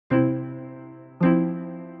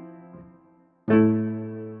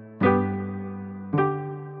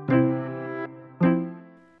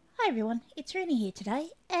everyone, it's Renee here today,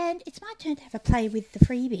 and it's my turn to have a play with the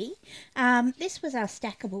freebie. This was our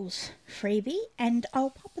Stackables freebie, and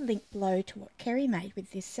I'll pop a link below to what Kerry made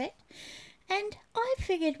with this set. And I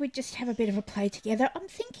figured we'd just have a bit of a play together. I'm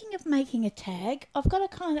thinking of making a tag. I've got a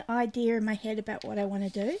kind of idea in my head about what I want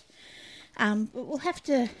to do, but we'll have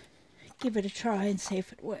to give it a try and see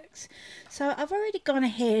if it works. So I've already gone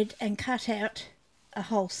ahead and cut out a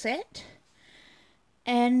whole set.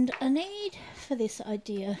 And I need, for this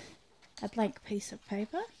idea, a blank piece of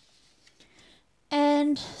paper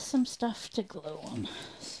and some stuff to glue on.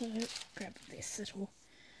 So grab this little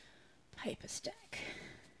paper stack.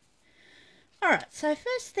 Alright, so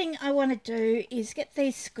first thing I want to do is get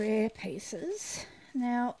these square pieces.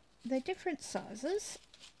 Now, they're different sizes.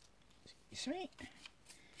 Excuse me.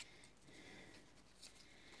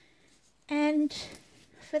 And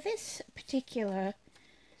for this particular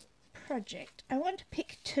project, I want to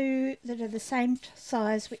pick two that are the same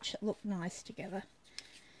size which look nice together.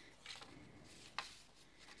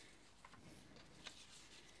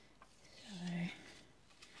 So I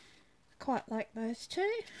quite like those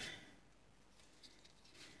two.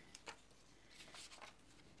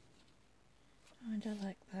 And I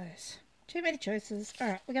like those. Too many choices.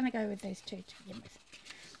 Alright, we're going to go with these two to begin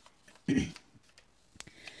with.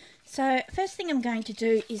 So first thing I'm going to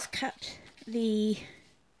do is cut the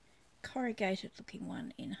corrugated looking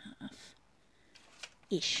one in half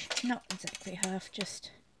ish, not exactly half, just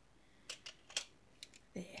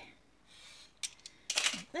there,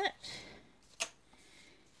 like that.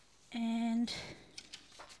 And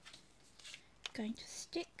I'm going to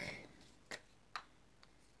stick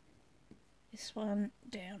this one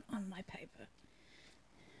down on my paper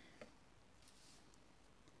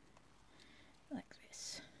like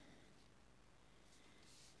this,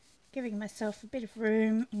 giving myself a bit of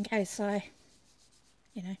room in case I,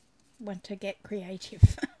 want to get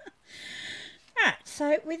creative. Alright,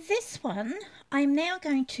 so with this one, I'm now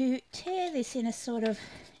going to tear this in a sort of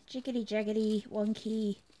jiggity-jaggedy,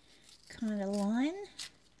 wonky kind of line,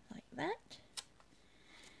 like that.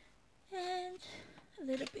 And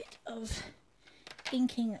a little bit of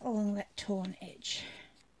inking along that torn edge.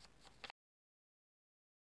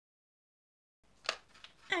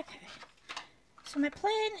 Okay. So my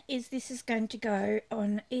plan is this is going to go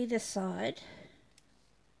on either side.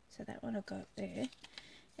 So that one will go up there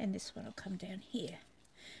and this one will come down here.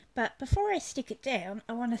 But before I stick it down,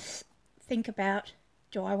 I want to think about,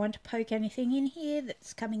 do I want to poke anything in here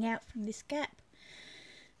that's coming out from this gap?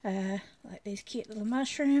 Like these cute little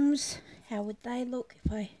mushrooms. How would they look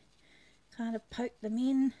if I kind of poke them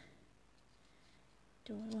in?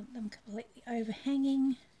 Do I want them completely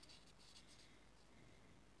overhanging?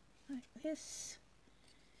 Like this.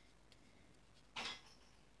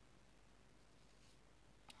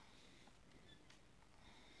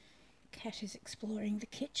 Cat is exploring the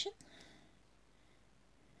kitchen.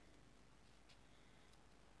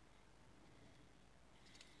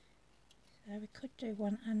 So we could do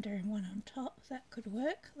one under and one on top. That could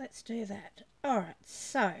work. Let's do that. Alright,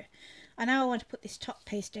 so I know I want to put this top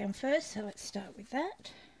piece down first, so let's start with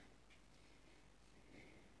that.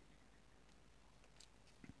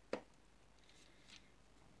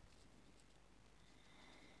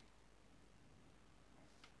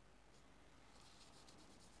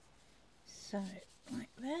 So, like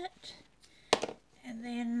that, and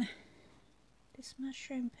then this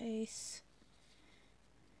mushroom piece,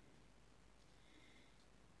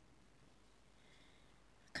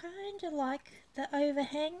 I kind of like the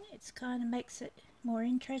overhang, it kind of makes it more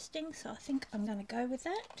interesting, so I think I'm going to go with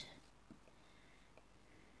that.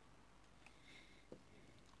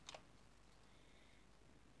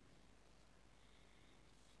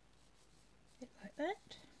 Bit like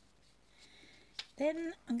that.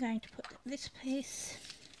 Then I'm going to put this piece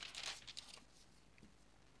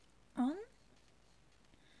on.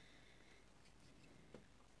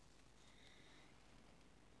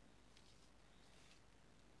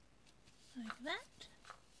 Like that.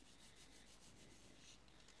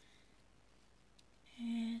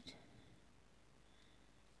 And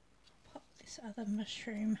pop this other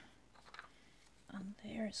mushroom on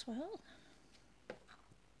there as well.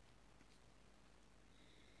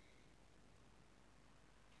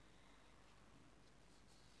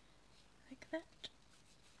 That.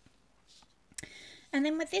 And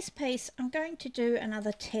then with this piece I'm going to do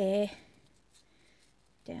another tear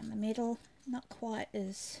down the middle, not quite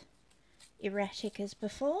as erratic as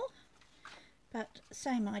before, but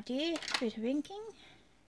same idea, bit of inking.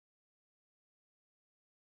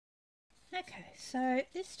 Okay, so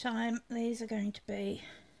this time these are going to be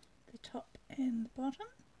the top and the bottom.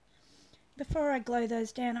 Before I glue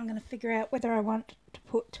those down, I'm going to figure out whether I want to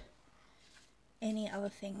put any other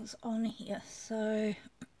things on here. So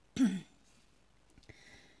got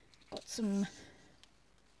some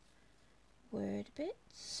word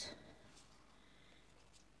bits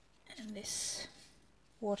and this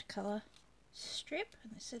watercolour strip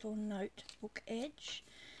and this little notebook edge,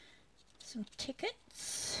 some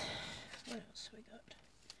tickets. What else have we got?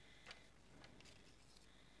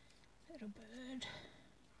 Little bird,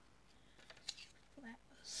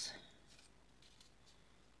 flowers.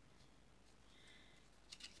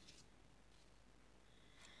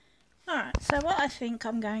 Alright, so what I think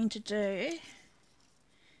I'm going to do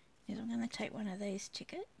is I'm going to take one of these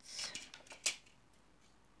tickets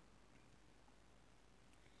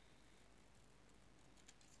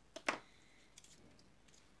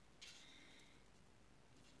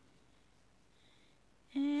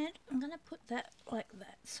and I'm going to put that like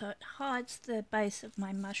that so it hides the base of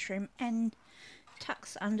my mushroom and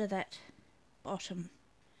tucks under that bottom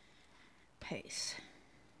piece.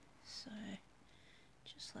 So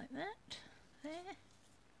just like that there,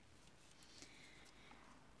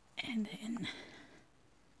 and then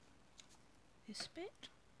this bit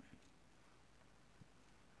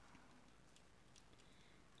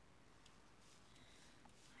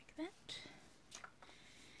like that.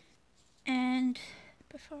 And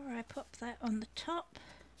before I pop that on the top,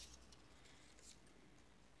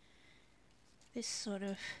 this sort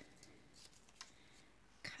of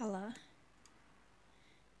colour,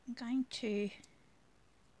 I'm going to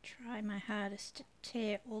try my hardest to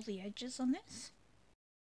tear all the edges on this.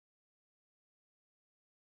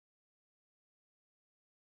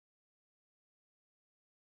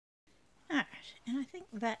 Alright, and I think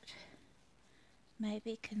that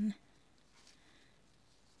maybe can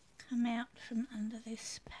come out from under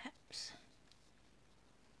this perhaps,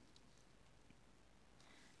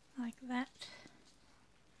 like that.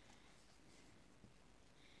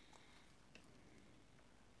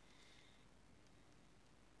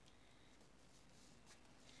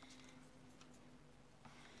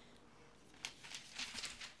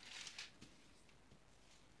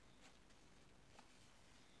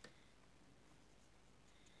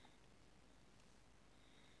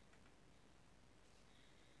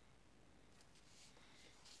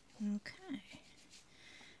 Okay,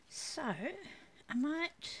 so I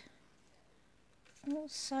might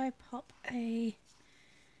also pop a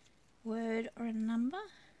word or a number.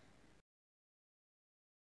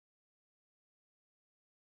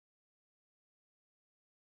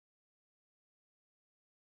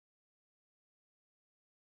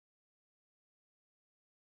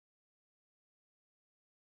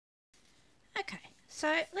 Okay,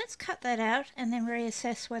 so let's cut that out and then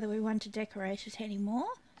reassess whether we want to decorate it anymore.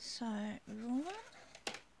 So ruler.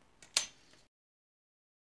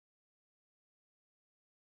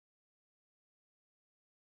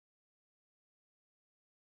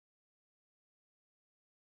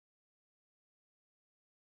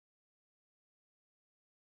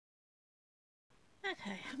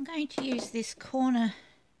 Okay, I'm going to use this corner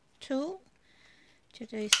tool to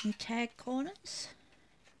do some tag corners.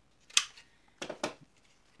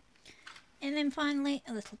 And then finally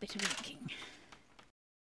a little bit of inking.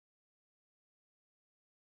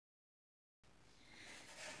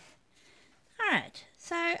 Alright,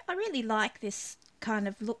 so I really like this kind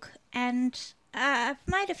of look, and I've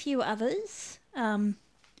made a few others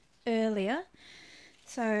earlier.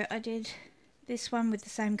 So I did this one with the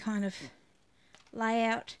same kind of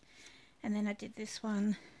layout, and then I did this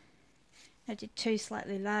one. I did two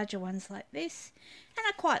slightly larger ones like this, and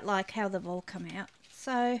I quite like how they've all come out.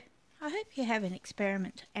 So I hope you have an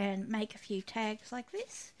experiment and make a few tags like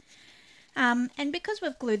this. And because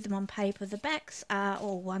we've glued them on paper, the backs are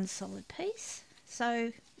all one solid piece,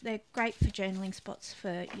 so they're great for journaling spots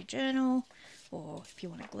for your journal, or if you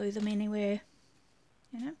want to glue them anywhere,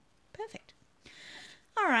 you know, perfect.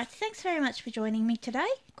 Alright, thanks very much for joining me today.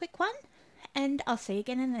 Quick one, and I'll see you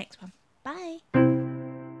again in the next one. Bye!